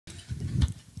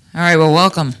All right, well,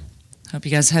 welcome. Hope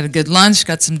you guys had a good lunch,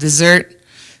 got some dessert,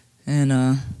 and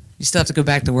you still have to go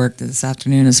back to work this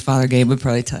afternoon, as Father Gabe would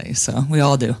probably tell you, so we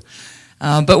all do.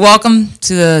 But welcome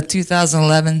to the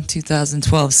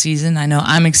 2011-2012 season. I know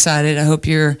I'm excited. I hope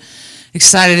you're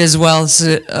excited as well. It's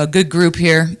a good group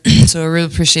here, so I really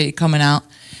appreciate you coming out.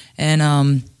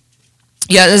 And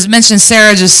yeah, as mentioned,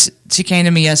 Sarah she came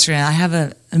to me yesterday. I have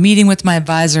a meeting with my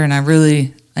advisor, and I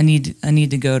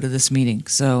need to go to this meeting.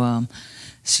 So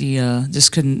she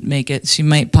just couldn't make it. She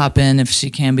might pop in if she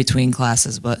can between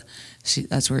classes, but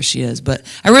that's where she is. But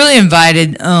I really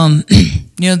invited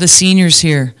the seniors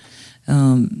here.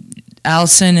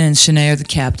 Allison and Shanae are the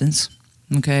captains,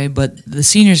 okay? But the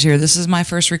seniors here, this is my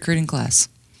first recruiting class.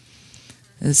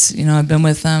 I've been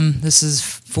with them. This is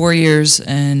 4 years,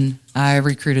 and I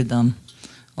recruited them,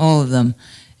 all of them.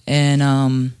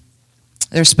 And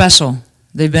they're special.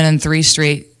 They've been in 3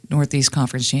 straight Northeast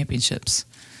Conference championships.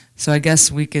 So I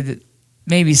guess we could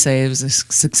maybe say it was a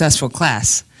successful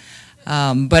class.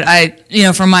 But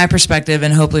from my perspective,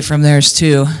 and hopefully from theirs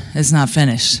too, it's not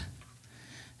finished.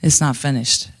 It's not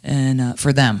finished, and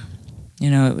for them,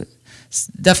 it's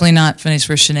definitely not finished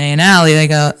for Shanae and Allie. They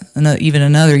got even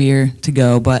another year to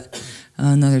go, but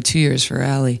another 2 years for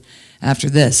Allie after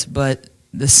this. But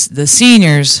the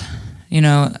seniors,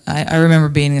 I remember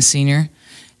being a senior,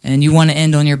 and you want to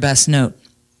end on your best note.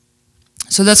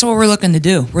 So that's what we're looking to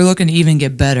do. We're looking to even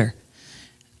get better,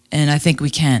 and I think we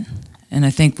can. And I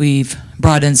think we've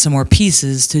brought in some more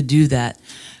pieces to do that.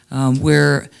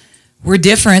 We're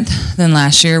different than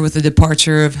last year with the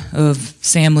departure of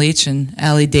Sam Leach and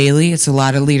Allie Daly. It's a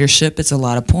lot of leadership. It's a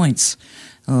lot of points.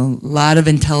 A lot of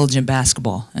intelligent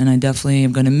basketball, and I definitely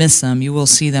am going to miss them. You will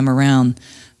see them around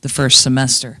the first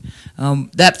semester.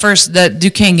 That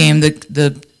Duquesne game,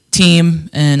 the team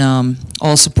and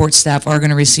all support staff are going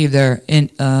to receive their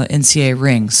NCAA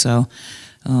rings. So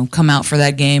come out for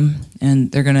that game,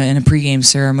 and they're going to, in a pregame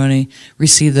ceremony,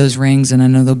 receive those rings, and I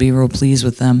know they'll be real pleased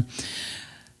with them.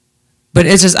 But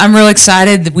it's just, I'm really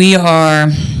excited that we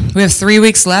have 3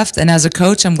 weeks left, and as a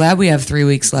coach, I'm glad we have 3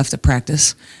 weeks left to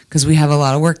practice because we have a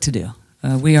lot of work to do.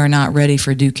 We are not ready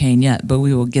for Duquesne yet, but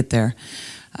we will get there.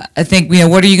 I think,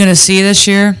 what are you going to see this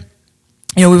year?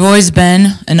 We've always been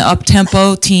an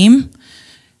up-tempo team,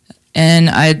 and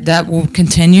that will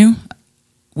continue.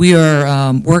 We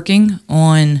are working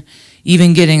on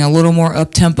even getting a little more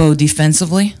up-tempo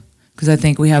defensively because I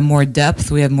think we have more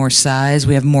depth, we have more size,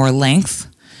 we have more length.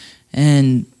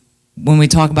 And when we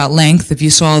talk about length, if you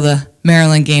saw the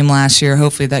Maryland game last year,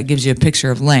 hopefully that gives you a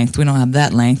picture of length. We don't have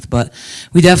that length, but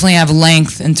we definitely have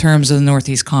length in terms of the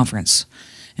Northeast Conference,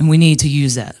 and we need to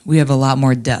use that. We have a lot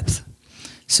more depth.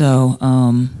 So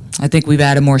I think we've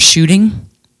added more shooting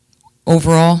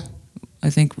overall, I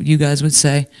think you guys would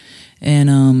say.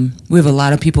 And we have a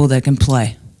lot of people that can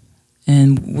play.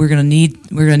 And we're gonna need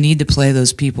to play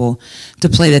those people to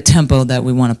play the tempo that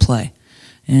we want to play.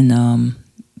 And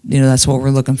that's what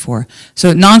we're looking for.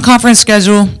 So non-conference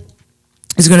schedule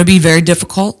is going to be very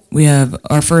difficult. We have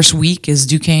our first week is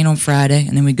Duquesne on Friday,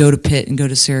 and then we go to Pitt and go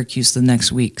to Syracuse the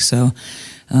next week. So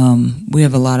we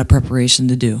have a lot of preparation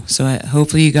to do. So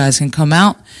hopefully you guys can come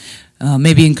out.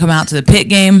 Maybe you can come out to the Pitt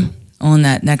game on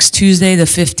that next Tuesday, the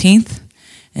 15th,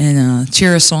 and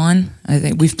cheer us on. I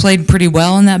think we've played pretty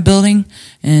well in that building,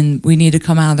 and we need to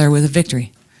come out of there with a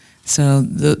victory. So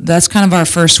that's kind of our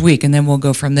first week, and then we'll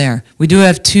go from there. We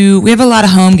have a lot of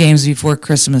home games before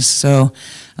Christmas. So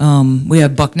we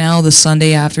have Bucknell the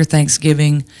Sunday after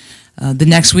Thanksgiving. The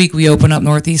next week we open up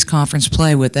Northeast Conference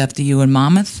play with FDU and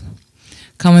Monmouth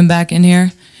coming back in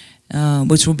here,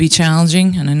 which will be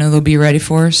challenging, and I know they'll be ready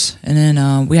for us. And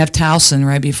then we have Towson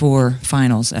right before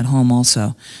finals at home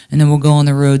also. And then we'll go on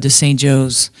the road to St.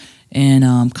 Joe's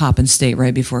and Coppin State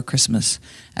right before Christmas.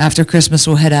 After Christmas,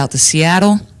 we'll head out to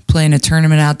Seattle, play in a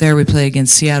tournament out there. We play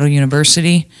against Seattle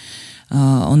University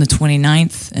on the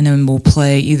 29th, and then we'll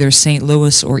play either St.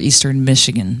 Louis or Eastern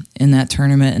Michigan in that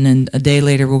tournament. And then a day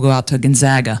later, we'll go out to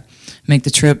Gonzaga, make the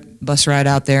trip, bus ride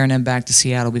out there, and then back to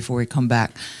Seattle before we come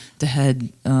back to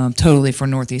head totally for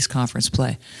Northeast Conference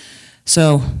play.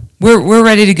 So we're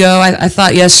ready to go. I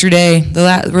thought yesterday,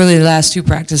 really the last 2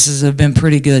 practices have been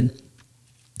pretty good,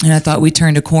 and I thought we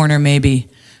turned a corner maybe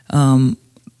from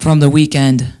the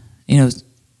weekend,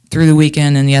 through the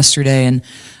weekend and yesterday, and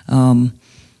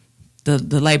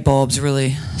the light bulbs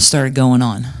really started going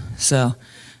on. So,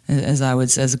 as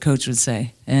a coach would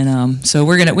say, and so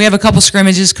we have a couple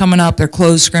scrimmages coming up. They're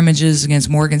closed scrimmages against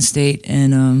Morgan State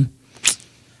and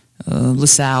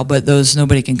LaSalle, but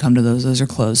nobody can come to those. Those are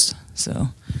closed. So,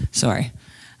 sorry,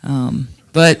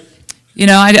 but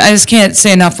I just can't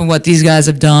say enough of what these guys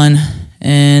have done,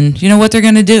 and what they're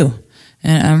going to do.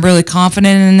 and I'm really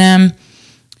confident in them.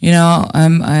 You know,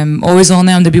 I'm always on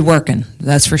them to be working,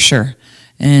 that's for sure.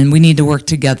 And we need to work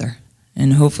together.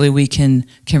 And hopefully we can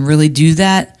really do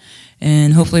that.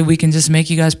 And hopefully we can just make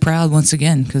you guys proud once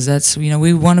again, because that's, you know,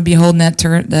 we want to be holding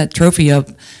that trophy up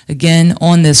again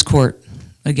on this court.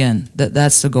 Again,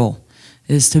 that's the goal,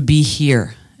 is to be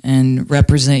here and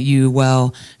represent you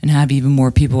well and have even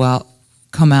more people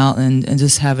come out and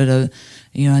just have it a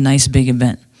nice big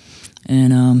event.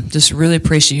 And just really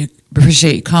appreciate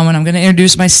you coming. I'm going to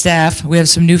introduce my staff. We have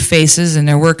some new faces, and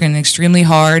they're working extremely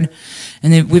hard.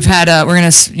 And then we're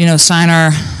going to sign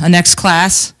our next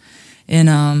class in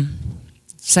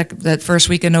that first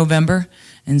week of November.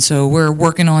 And so we're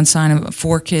working on signing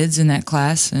 4 kids in that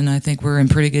class, and I think we're in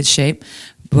pretty good shape.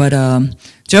 But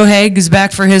Joe Haig is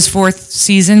back for his 4th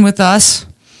season with us.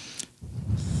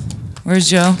 Where's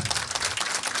Joe?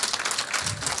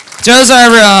 Joe's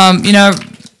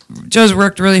Joe's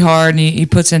worked really hard, and he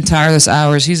puts in tireless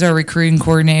hours. He's our recruiting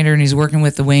coordinator, and he's working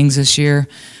with the Wings this year.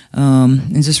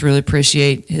 And just really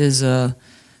appreciate his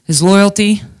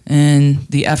loyalty and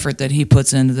the effort that he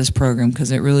puts into this program,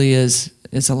 because it really is,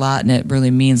 it's a lot, and it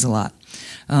really means a lot.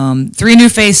 3 new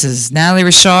faces: Natalie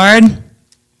Richard.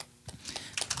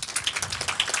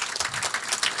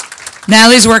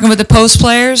 Natalie's working with the post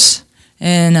players,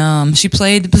 and she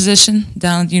played the position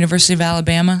down at the University of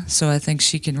Alabama, so I think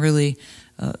she can really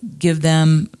give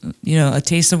them, a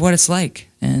taste of what it's like,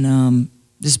 and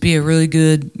just be a really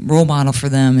good role model for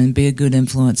them and be a good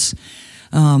influence.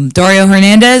 Dario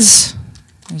Hernandez.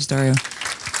 There's Dario.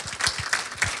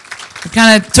 We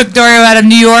kind of took Dario out of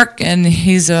New York, and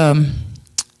he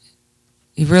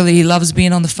loves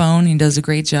being on the phone. He does a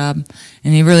great job,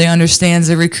 and he really understands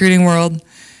the recruiting world,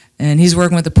 and he's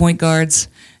working with the point guards,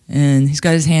 and he's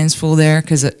got his hands full there,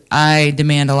 because I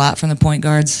demand a lot from the point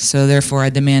guards, so therefore I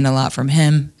demand a lot from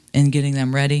him in getting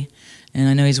them ready, and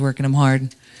I know he's working them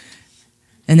hard.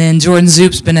 And then Jordan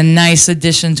Zoop's been a nice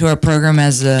addition to our program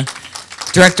as the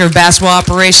Director of Basketball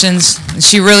Operations.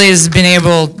 She really has been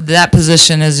able, that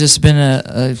position has just been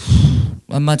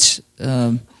a much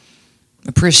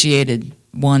appreciated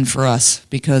one for us,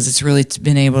 because it's really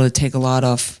been able to take a lot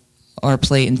off our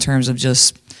plate in terms of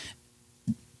just,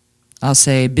 I'll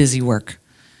say, busy work,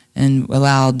 and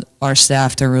allowed our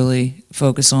staff to really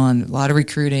focus on a lot of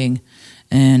recruiting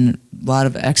and a lot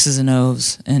of X's and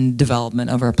O's and development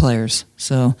of our players.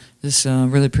 So just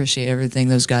really appreciate everything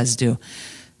those guys do.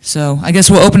 So I guess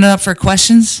we'll open it up for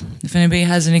questions, if anybody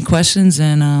has any questions,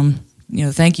 and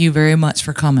thank you very much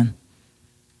for coming.